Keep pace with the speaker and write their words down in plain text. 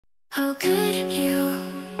How could you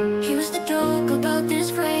use the joke about this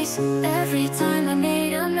phrase? Every time I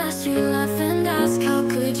made a mess, you laugh and ask, how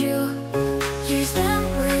could you use them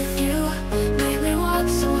with you? Made me walk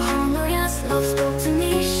so harmless, love spoke to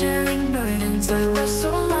me, sharing burdens. I was so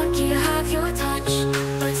lucky to have your touch.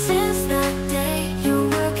 But since that day, your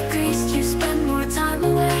work increased, you spend more time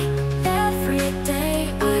away. Every day,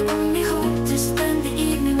 I only hope to spend the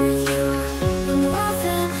evening with you. But more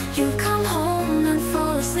often, you come home and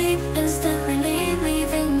fall asleep instantly,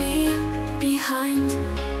 leaving me behind.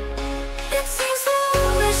 It seems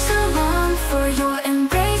that we're so long for your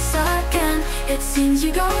embrace again. It seems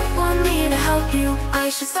you don't want me to help you. I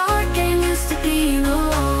should start getting used to being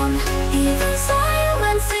alone. Even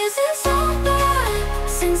silence isn't so bad.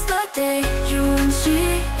 Since the day you and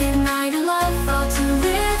she ignited love, vowed to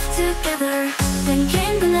live together. Then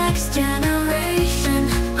came the next generation.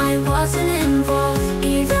 I wasn't involved,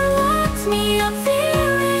 even locked me up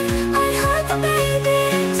fearing I hurt the baby.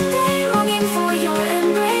 Today longing for your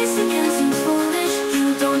embrace again seems foolish.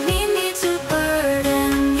 You don't need me to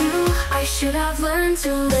burden you. I should have learned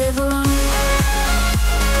to live alone.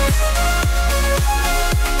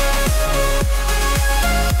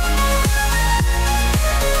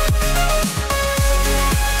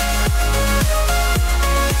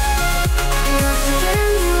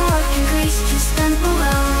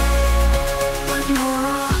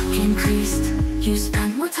 You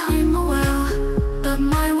spent more time a while, but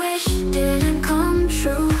my wish didn't come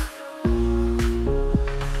true.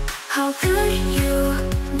 How could you?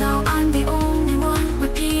 Now I'm the only one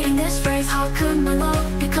repeating this phrase. How could my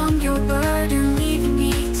love become your burden, leaving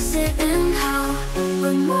me to sit in hell?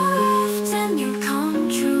 But more often you come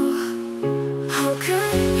true. How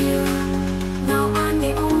could you? Now I'm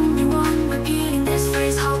the only one repeating this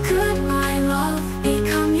phrase. How could my love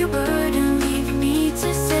become your burden, leaving me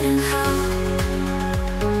to sit in hell?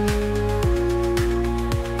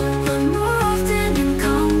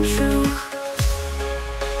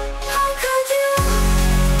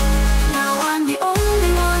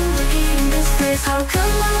 How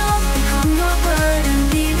could my love become your burden,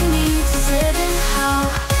 leaving me to sit in hell?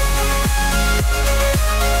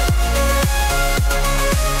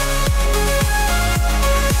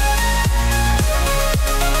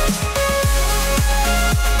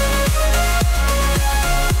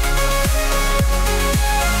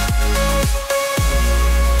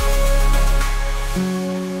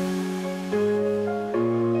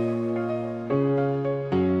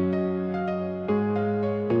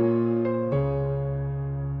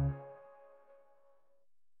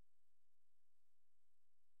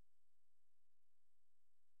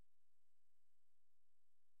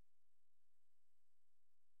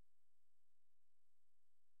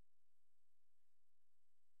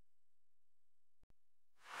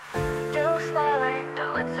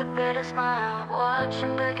 Though it's a bitter smile,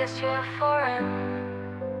 watching but guess you're foreign.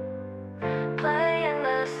 Playing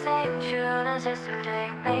the same tune as yesterday,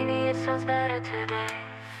 maybe it sounds better today.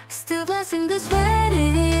 Still blessing this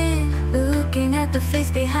wedding, looking at the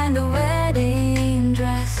face behind the wedding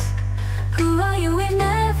dress. Who are you? We've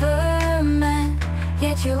never met,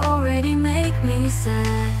 yet you already make me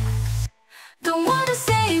sad. Don't wanna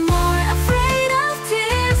say more, afraid of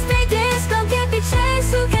tears. Make this don't get me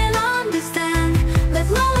chased, who can understand? Let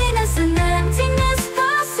loneliness and emptiness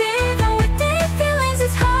pass. Even with deep feelings,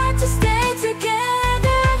 it's hard to stay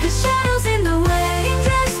together. The shadows in the wedding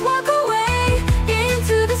dress walk away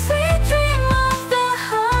into the sweet dream of the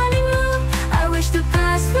honeymoon. I wish the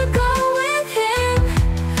past would go with him.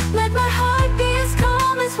 Let my heart be as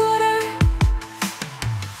calm as water.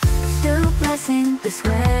 Still blessing this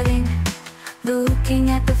wedding, looking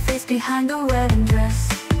at the face behind the wedding dress.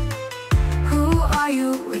 Who are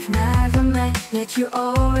you? We've never met, yet you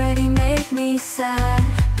already make me sad.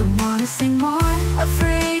 Don't wanna sing more,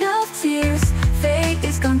 afraid of tears. Fate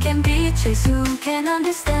is gone, can be chased, who can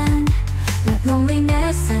understand? Let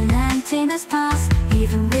loneliness and emptiness pass,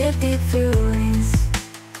 even with deep feelings.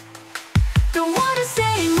 Don't wanna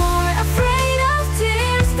say more, afraid of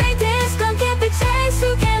tears. Fate is gone, can't be chased,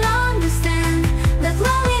 who can understand? Let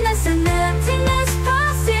loneliness and emptiness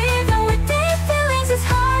pass, even with deep feelings, it's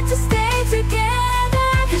hard to stay together.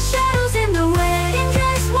 The shadows in the wedding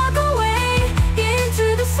dress walk away into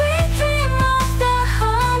the sweet dream of the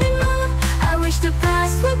honeymoon. I wish the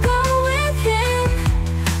past would go with him.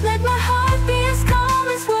 Let my heart be as calm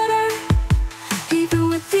as water. Even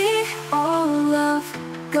with the old love,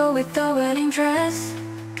 go with the wedding dress.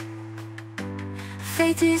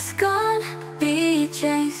 Fate is gone, be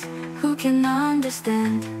chased, who can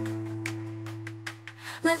understand?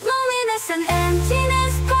 Let loneliness and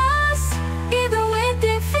emptiness pass, even with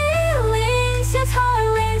the feelings, it's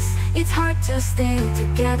heartless. It's hard to stay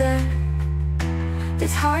together.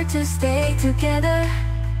 It's hard to stay together.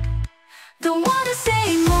 Don't wanna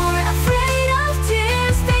say more, afraid of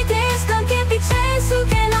tears. Fake days can't be changed, who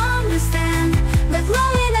can understand? Let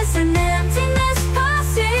loneliness and emptiness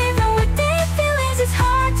pass. Even with deep feelings, it's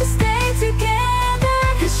hard to stay together.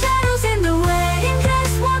 The shadows in the wedding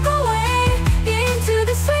dress walk away into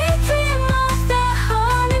the sweet dream of the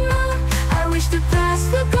honeymoon. I wish the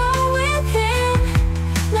past would go with him.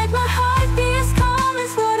 Let my heart be as calm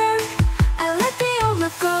as water. I let the old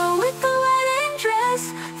love go with the wedding dress,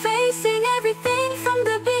 facing everything from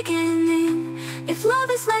the beginning. If love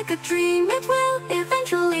is like a dream, it will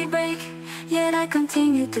eventually break. Yet I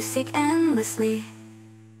continue to seek endlessly.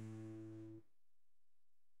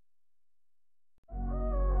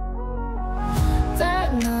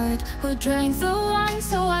 That night we drank the wine,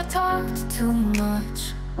 so I talked too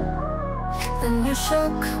much. Then you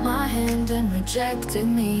shook my hand and rejected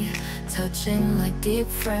me, touching like deep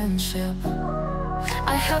friendship.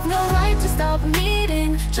 I have no right to stop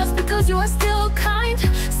meeting just because you are still kind,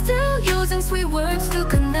 still using sweet words to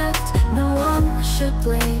connect. No one should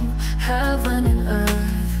blame heaven and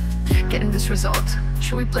earth. Getting this result,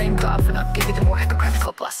 should we blame God for not giving the more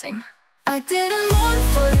hypocritical blessing? I didn't mourn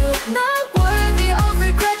for you, not worthy of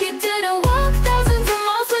regret. You didn't walk thousands of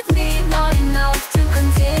miles with me, not enough to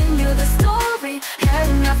continue the story.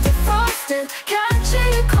 Heading after frosted,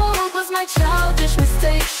 catching a cold was my childish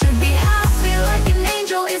mistake. Should be happy like an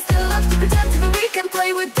angel, is still up to pretend to be weak and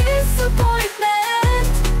play with disappointment.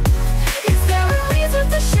 Is there a reason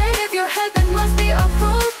to shave your head that must be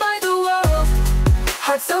approved by the world?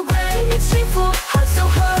 Heart so gray, it's shameful, heart so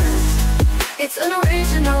hurt. It's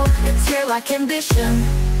unoriginal, it's here like ambition.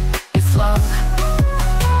 If love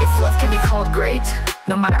can be called great,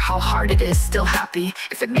 no matter how hard it is, still happy.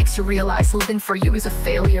 If it makes you realize living for you is a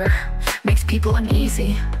failure, makes people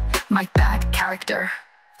uneasy, my bad character.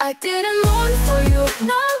 I didn't mourn for you,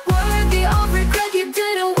 not worthy of regret. You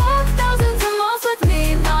didn't walk thousands of miles with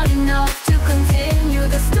me, not enough to continue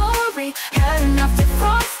the story. Had enough to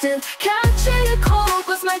frosted, catching a cold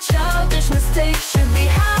was my childish mistake. Should be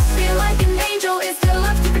happy like an angel, is still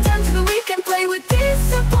up to pretend to be weak and play with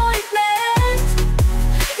disappointment.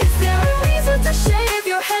 Is there a reason to shave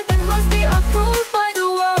your head that must be approved by the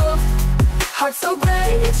world? Heart so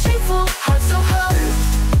gray, it's shameful, heart so hurt.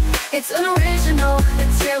 It's unoriginal,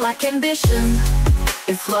 it's here like ambition.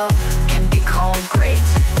 If love can be called great,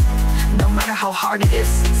 no matter how hard it is,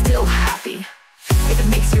 still happy. If it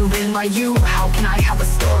makes you written by you, how can I have a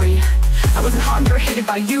story? I wasn't harmed or hated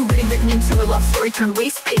by you, written into a love story, turned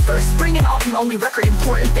waste paper. Spring and autumn only record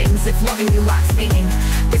important things. If loving you lacks meaning,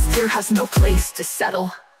 this tear has no place to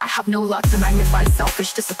settle. I have no luck to magnify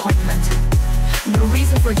selfish disappointment. No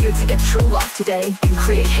reason for you to get true love today and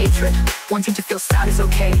create hatred. Wanting to feel sad is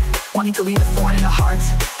okay, wanting to leave a thorn in the heart,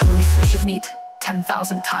 at least we should meet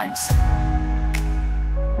 10,000 times.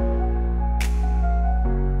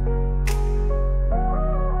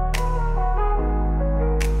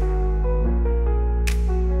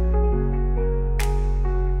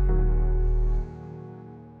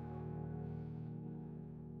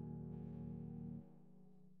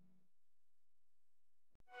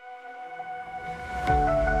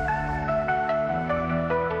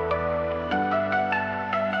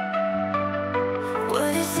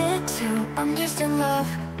 I'm just in love.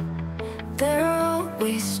 There are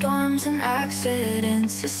always storms and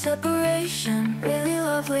accidents. A separation, really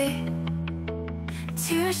lovely.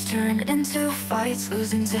 Tears turn into fights,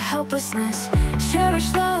 losing to helplessness.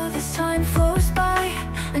 Cherish love as time flows by.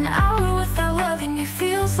 An hour without loving you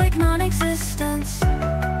feels like non-existence.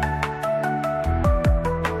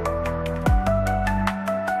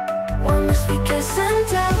 One must be kiss and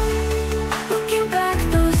tell. Looking back,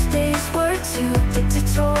 those days were too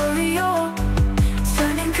dictatorial.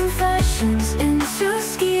 Turning confessions into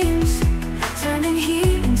schemes, turning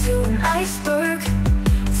heat into an iceberg.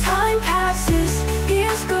 Time passes,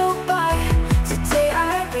 years go by. Today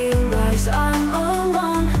I realize I'm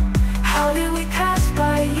alone. How did we pass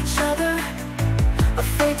by each other?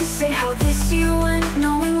 Afraid to say how this year went.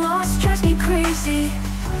 Knowing loss drives me crazy.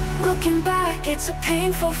 Looking back, it's a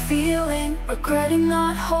painful feeling. Regretting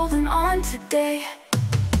not holding on today.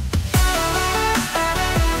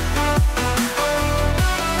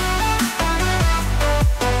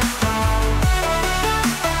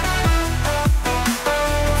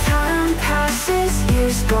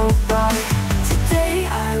 Go by. Today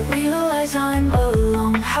I realize I'm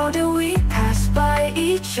alone. How do we pass by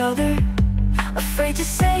each other? Afraid to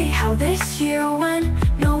say how this year went.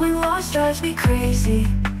 Knowing loss drives me crazy.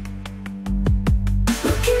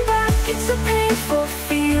 Looking back, it's a painful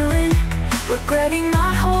feeling. Regretting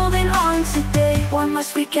not holding What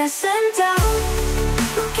must we guess and doubt?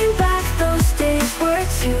 Looking back, those days were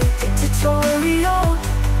too dictatorial,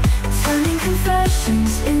 turning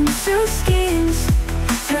confessions into schemes,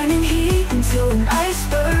 turning heat into an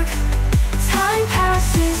iceberg. Time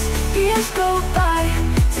passes, years go by.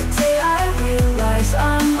 Today I realize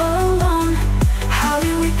I'm alone. How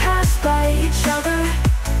did we pass by each other?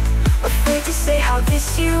 Afraid to say how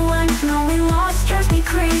this year went. Knowing loss drives me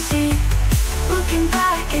crazy. Looking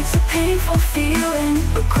back, it's a painful feeling,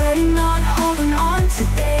 regretting not holding on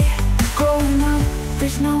today. Growing up,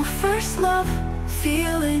 there's no first love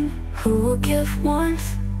feeling. Who will give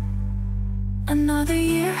warmth? Another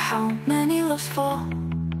year, how many loves fall?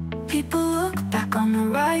 People look back on the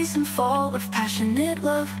rise and fall of passionate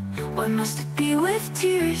love. What must it be with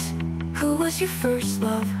tears? Who was your first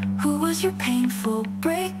love? Who was your painful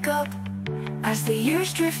breakup? As the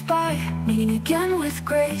years drift by, meeting again with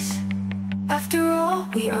grace. After all,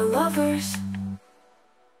 we are lovers.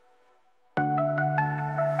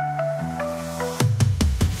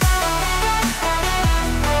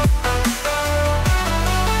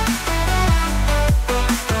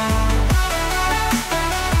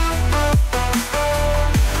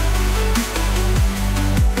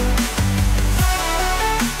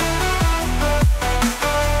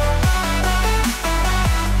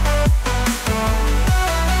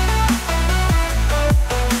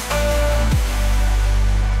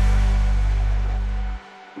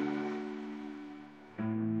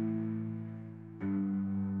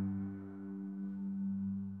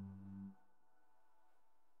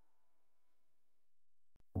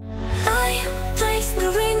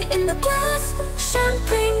 In the glass,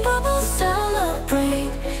 champagne bubbles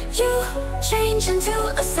celebrate. You change into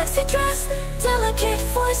a sexy dress, delicate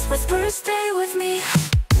voice whispers, stay with me.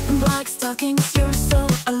 Black stockings, you're so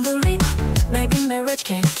alluring. Maybe marriage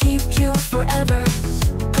can keep you forever.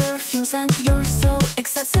 Perfumes and you're so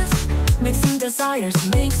excessive. Mixing desires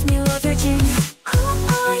makes me love your jeans. Who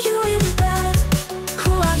are you in bed?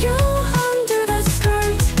 Who are you under the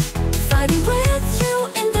skirt? Fighting with you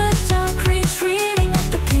in the dark, retreating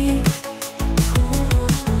at the peak.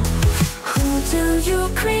 Who do you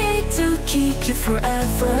create to keep you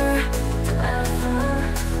forever?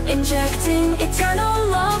 Injecting eternal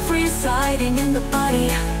love residing in the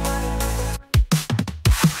body.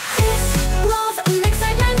 Is love an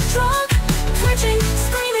excitement drug? Twitching,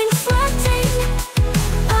 screaming, sweating.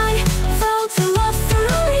 I fell to love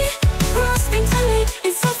thoroughly, grasping tightly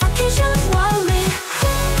in suffocation wildly.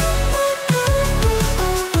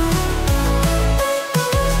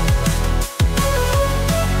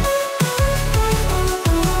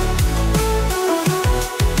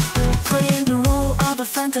 Playing the role of a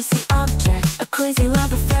fantasy object, a crazy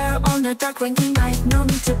love affair on a dark rainy night. No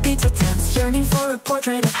need to be too tense, yearning for a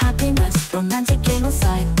portrait of happiness. Romantic game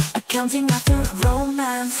aside, accounting after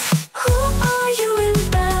romance. Who are you in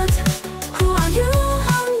bed? Who are you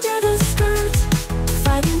under the skirt?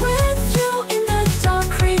 Fighting with you in the dark,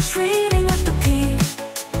 retreating at the peak.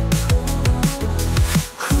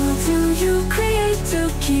 Who do you create to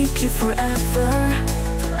keep you forever?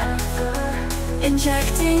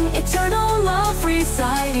 Injecting eternal love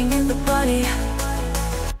residing in the body.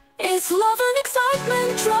 Is love an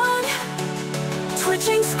excitement drug?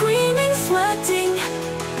 Twitching, screaming, sweating.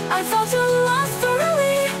 I fell to love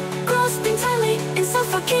thoroughly, grasping tightly in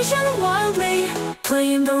suffocation wildly.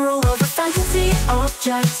 Playing the role of a fantasy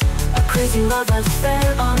object, a crazy love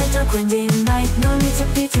affair on a dark windy night. No need to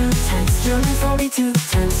be too tense, yearning for me too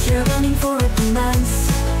tense. You're running for a romance.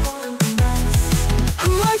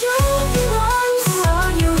 Who are you? Who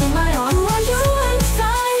are you in my arms? Who are you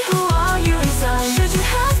inside? Who are you inside? Should you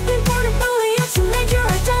have been born earlier to make your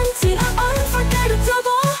identity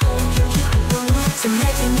unforgettable? To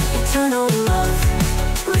making eternal love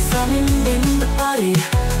residing in the body.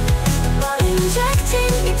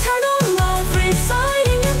 Injecting eternal love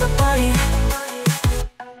residing in the body.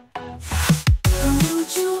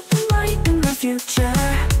 Would you invite in the future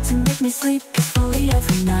to make me sleep peacefully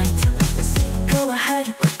every night? Go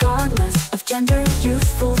ahead, regardless of gender,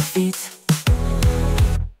 youthful feet.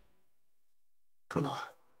 Come on,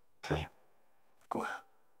 play. Go ahead.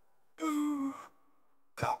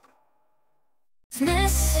 Go.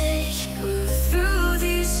 Missing you through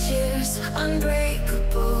these years,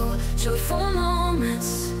 unbreakable, joyful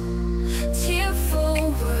moments,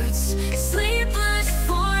 tearful words, sleepless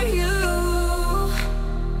for you.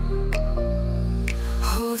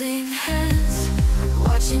 Holding hands,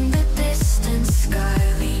 watching the distant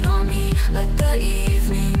sky lean on me like the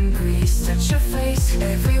evening breeze. Touch your face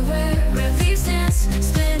everywhere where leaves dance,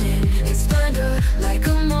 spinning in splendor like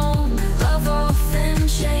a moment. Love often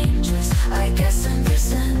changes, I guess, in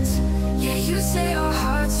percent. Yeah, you say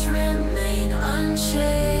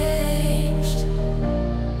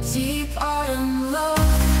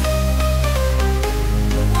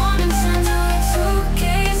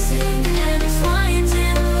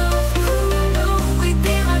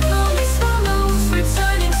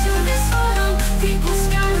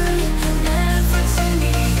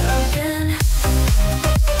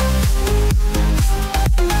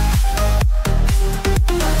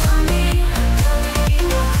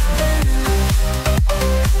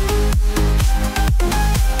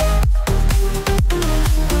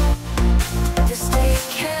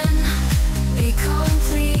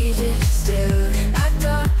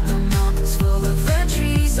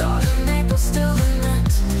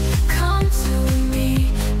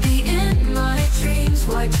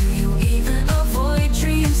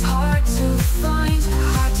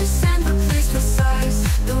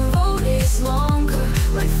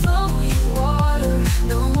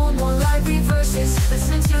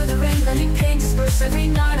Every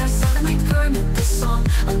night I silently permit this song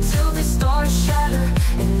until the stars shatter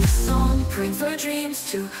in the song. Bring for dreams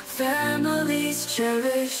to families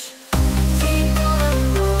cherish. People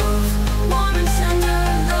of love, warm and tender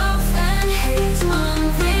love and hate.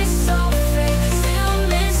 Hungry, so fake, still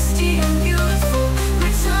misty and beautiful.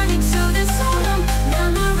 Returning to this autumn,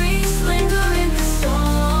 memories linger in the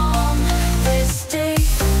storm. This day,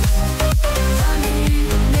 I mean,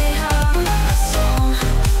 they have a song.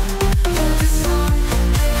 For the song,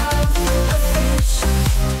 they have a fish.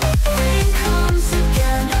 Rain comes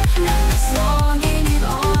again, and this longing in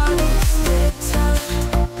arms they tell.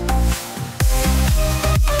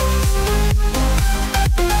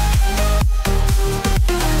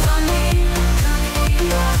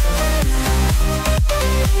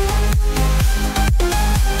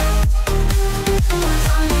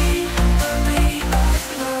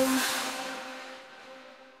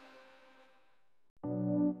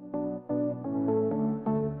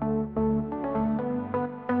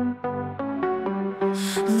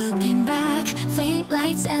 Looking back, faint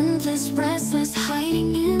lights, endless, restless,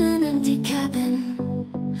 hiding in an empty cabin.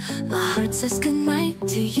 My heart says goodnight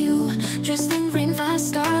to you, dressed in rain, fast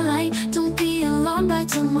starlight. Don't be alarmed by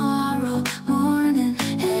tomorrow morning.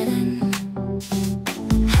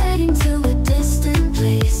 Heading to a distant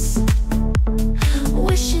place,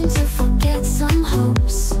 wishing to forget some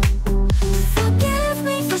hopes. Forgive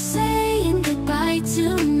me for saying goodbye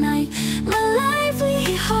tonight. My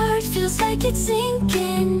lively heart feels like it's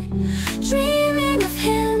sinking. Dreaming of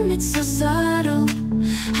him, it's so subtle.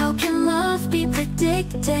 How can love be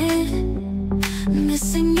predicted?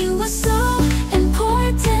 Missing you was so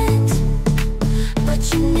important, but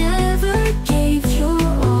you never gave your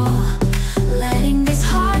all. Letting this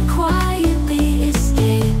heart quietly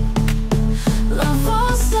escape. Love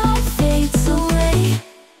also fades away.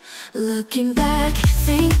 Looking back,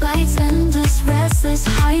 faint lights, endless, restless,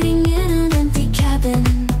 hiding in an empty cabin.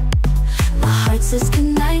 My heart says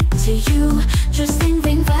goodnight to you, just in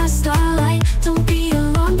rain, fast starlight. Don't be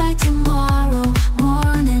alarmed by tomorrow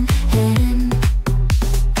morning.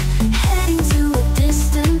 Heading to a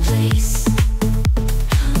distant place,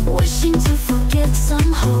 wishing to forget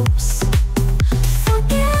some hopes.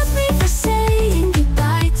 Forgive me for saying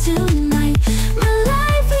goodbye tonight. My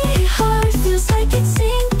lively heart feels like it's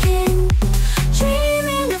sinking.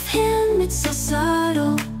 Dreaming of him, it's so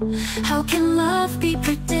subtle. How can love be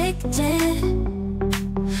predicted?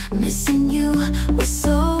 Missing you was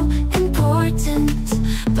so important,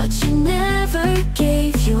 but you never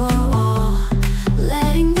gave your all.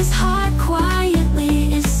 Letting this heart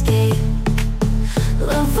quietly escape.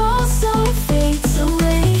 Love also fades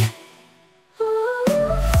away.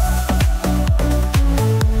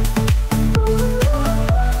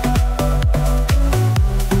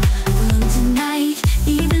 Alone tonight,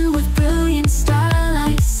 even with brilliant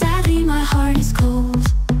starlight. Sadly, my heart is cold.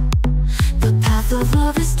 The path of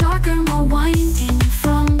love is darker, more winding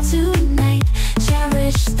from tonight.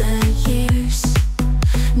 Cherish the years,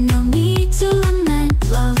 no need to lament.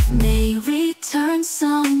 Love may return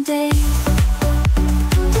someday.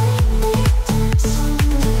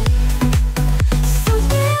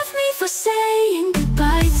 Forgive me for saying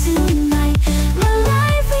goodbye tonight. My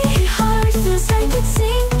lively heart feels like it's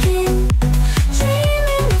sinking.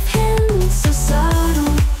 Dreaming of him, it's so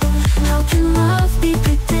subtle. How can love be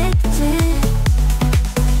predicted?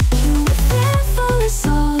 You were faithful as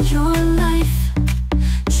all your life,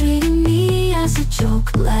 treating me as a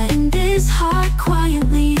joke, letting this heart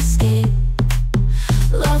quietly escape.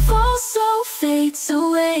 Love also fades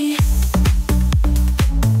away.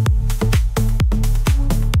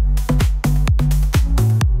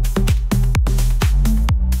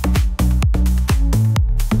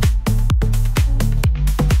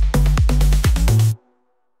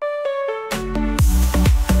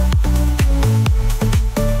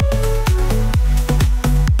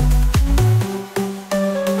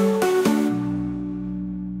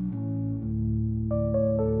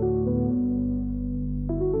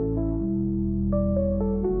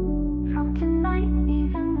 From tonight,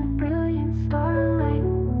 even with brilliant starlight.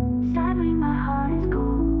 Sadly, my heart is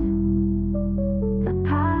cold. The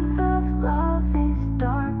path of love is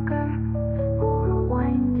darker, more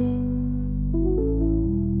winding.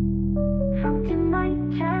 From tonight,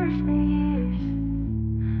 cherish the years.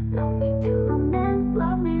 No need to lament,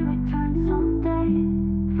 love may return someday.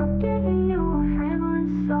 Forgiving you were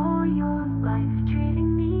frivolous all your life,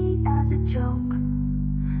 treating me as a joke,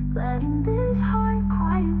 letting this heart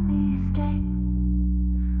quietly escape.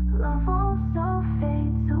 Love also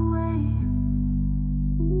fades away.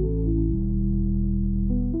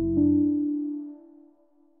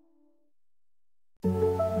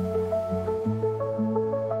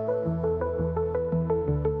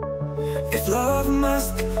 If love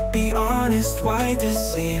must be honest, why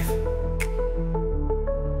deceive?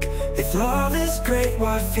 If love is great,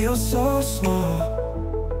 why feel so small?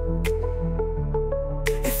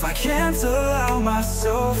 If I can't allow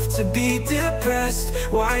myself to be depressed,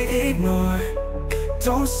 why ignore?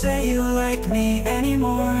 Don't say you like me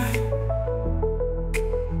anymore.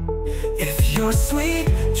 If your sweet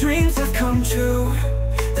dreams have come true,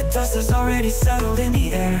 the dust has already settled in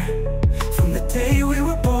the air. From the day we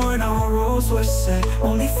were born, our roles were set,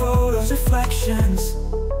 only photos, reflections.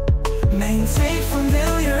 Maintain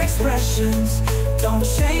familiar expressions. Don't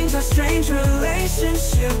change our strange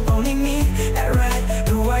relationship. Only me at red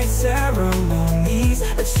and white ceremonies.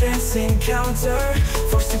 A chance encounter,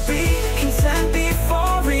 forced to be content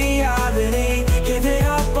before reality. Giving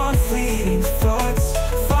up on fleeting thoughts,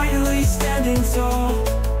 finally standing tall.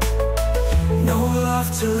 No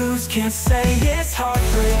love to lose, can't say it's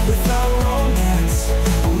heartbreak without romance.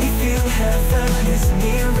 Only feel heaven is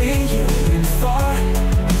near, reunion far.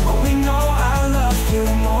 Only know I love you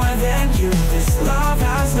more than you. This love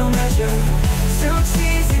has no measure. Too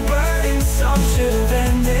cheesy, burdensome, should have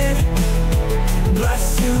ended.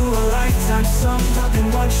 Bless you, a lifetime summed up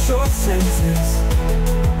in one short sentence.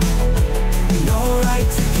 No right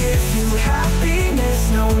to give you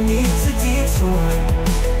happiness, no need to detour.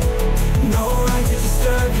 No right to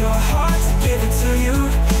disturb your heart, to give it to you.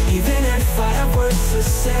 Even if I have words to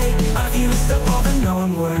say, I've used up all the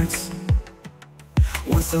known words.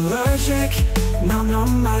 Once allergic, now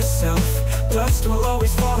numb myself. Dust will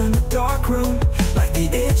always fall in the dark room, like the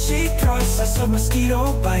itchy process of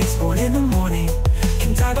mosquito bites. Born in the morning,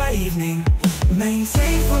 can die by evening.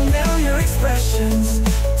 Maintain familiar expressions.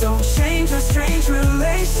 Don't change our strange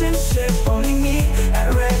relationship. Only me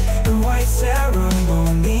at red and white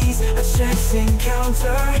ceremonies. A chance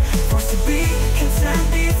encounter, forced to be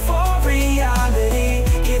content before reality.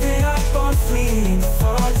 Giving up on fleeting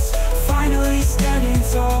thoughts, finally standing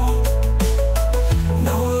tall.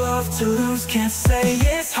 No love to lose, can't say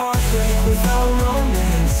it's heartbreak without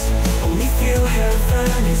romance. Only feel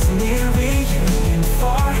heaven is near, reunion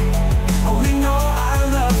far. Only know I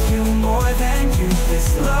love you more than you.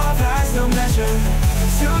 This love has no measure.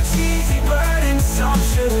 Too cheesy, burdensome,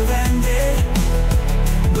 should have ended.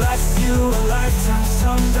 Bless you, a lifetime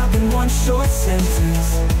summed up in one short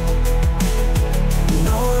sentence.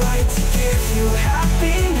 No right to give you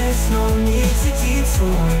happiness, no need to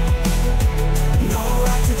detour. No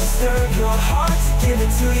right to disturb your heart, to give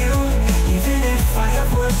it to you. Even if I have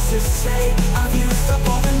words to say, I've used up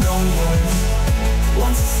all the known words.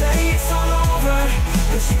 Want to say it's all over,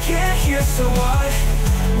 but you can't hear, so what?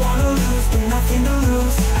 Wanna lose, but nothing to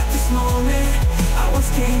lose. At this moment, I was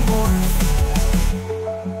king born.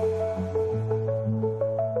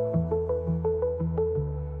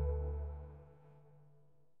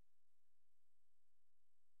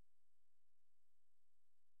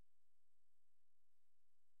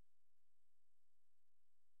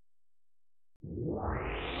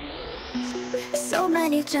 So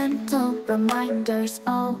many gentle reminders,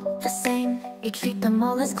 all the same. You treat them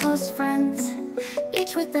all as close friends,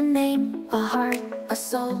 each with a name, a heart, a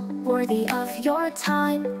soul, worthy of your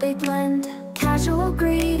time. They blend casual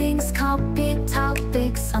greetings, copied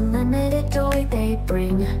topics, unlimited joy they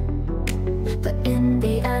bring. But in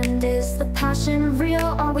the end, is the passion real?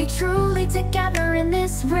 Are we truly together in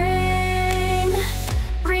this ring?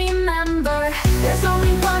 Remember, there's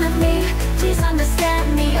only one of me. Please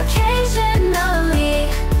understand me occasionally.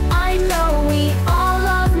 I know we all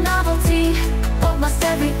love novelty, but must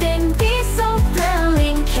everything be so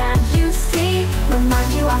thrilling? Can't you see?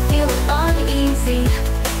 Remind you I feel uneasy.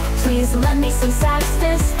 Please lend me some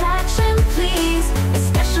satisfaction, please.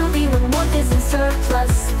 Especially when warmth is in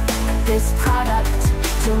surplus. This product,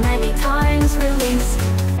 too many times released.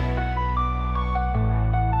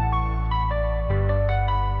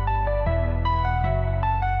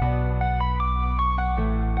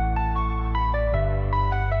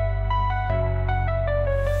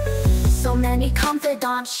 So many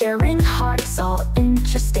confidants sharing hearts, all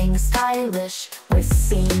interesting, stylish, with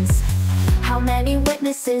scenes. How many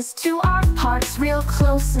witnesses to our parts, real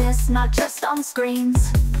closeness, not just on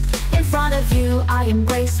screens. In front of you I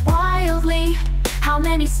embrace wildly. How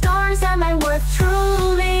many stars am I worth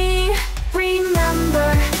truly?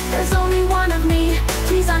 Remember, there's only one of me.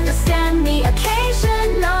 Please understand me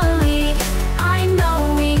occasionally. I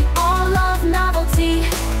know we all love novelty,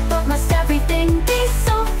 but must everything be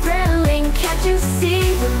so thrilling? Can't you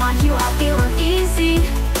see? Remind you I feel uneasy.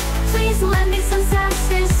 Please lend me some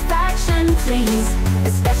satisfaction, please.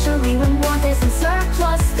 Especially when warmth is in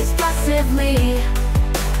surplus, expressively.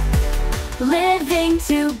 Living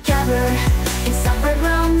together in separate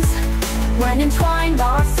rooms, When entwined,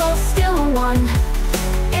 our souls still one.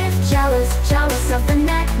 If jealous of the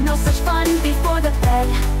neck, no such fun before the bed.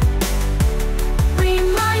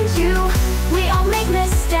 Remind you, we all make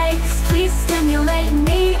mistakes. Please stimulate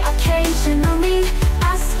me occasionally,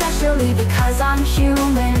 especially because I'm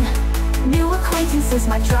human. New acquaintances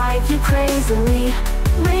might drive you crazily.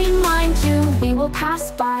 Remind you, we will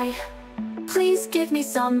pass by. Please give me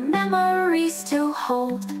some memories to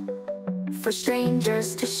hold, for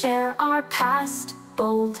strangers to share our past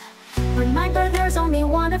bold. Remember, there's only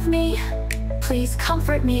one of me. Please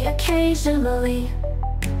comfort me occasionally,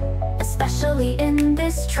 especially in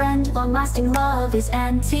this trend. Long-lasting love is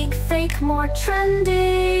antique, fake more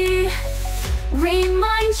trendy.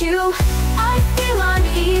 Remind you, I feel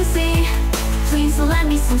uneasy. Please lend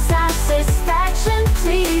me some satisfaction,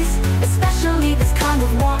 please. Especially this kind of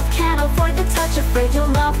warmth, can't avoid the touch. Afraid you'll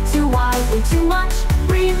love too wildly, too much.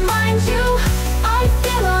 Remind you, I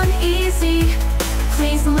feel uneasy.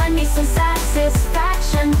 Please lend me some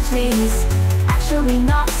satisfaction, please. Actually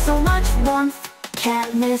not so much warmth,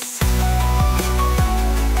 can't miss.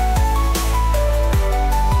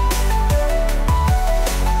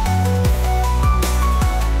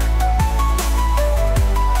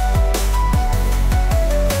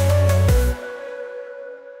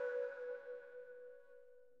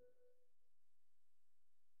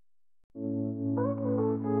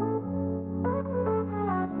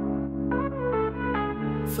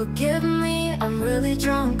 Forgive me, I'm really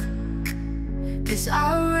drunk, 'cause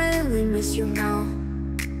I really miss you now.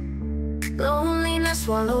 Loneliness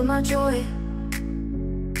swallowed my joy.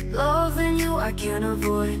 Loving you I can't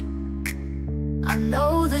avoid. I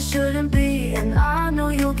know this shouldn't be, and I know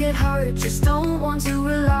you'll get hurt. Just don't want to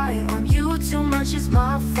rely on you too much, it's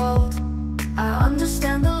my fault. I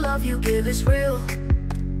understand the love you give is real,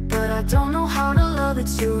 but I don't know how to love it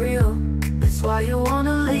too real. That's why you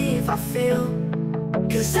wanna leave, I feel.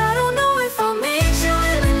 'Cause I don't know if I'll meet you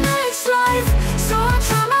in the next life, so I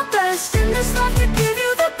try my best in this life to give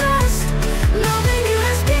you the best. Loving you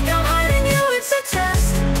has become hiding you, it's a test.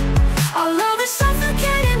 Our love is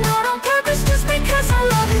suffocating, not on purpose, just because I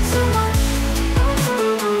love you too much.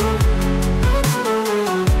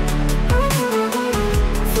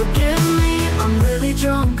 Forgive me, I'm really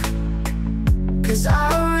drunk, 'cause I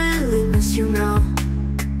really miss you now.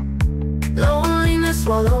 Loneliness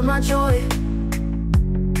swallowed my joy.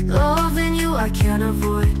 Loving you I can't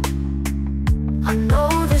avoid. I know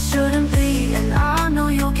this shouldn't be, and I know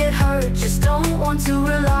you'll get hurt. Just don't want to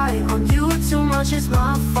rely on you too much, it's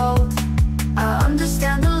my fault. I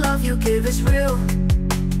understand the love you give is real,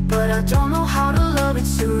 but I don't know how to love it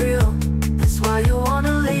too real. That's why you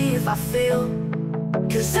wanna leave, I feel.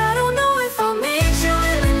 'Cause I don't know if I'll meet you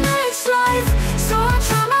in the next life, so I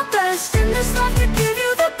try my best in this life to give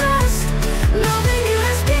you the best. Loving you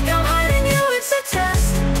has become hiding you, it's a test.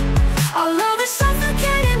 Our love is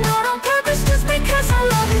suffocating, not on purpose, just because I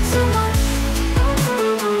love you too much.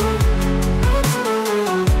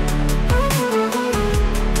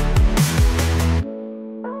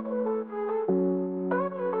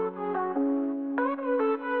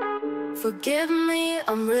 Forgive me,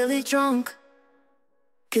 I'm really drunk,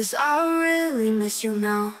 'cause I really miss you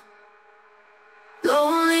now.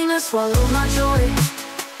 Loneliness swallowed my joy.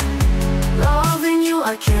 Loving you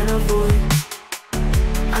I can't avoid.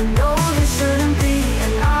 I know this shouldn't be,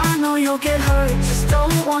 and I know you'll get hurt. Just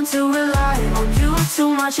don't want to rely on you too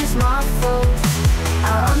much, it's my fault.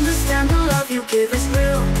 I understand the love you give is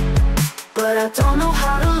real, but I don't know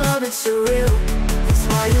how to love it surreal. That's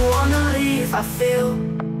why you wanna leave, I feel.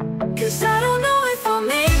 'Cause I don't know if I'll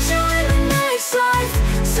meet you in the next life,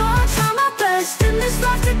 so I try my best in this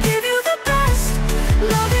life to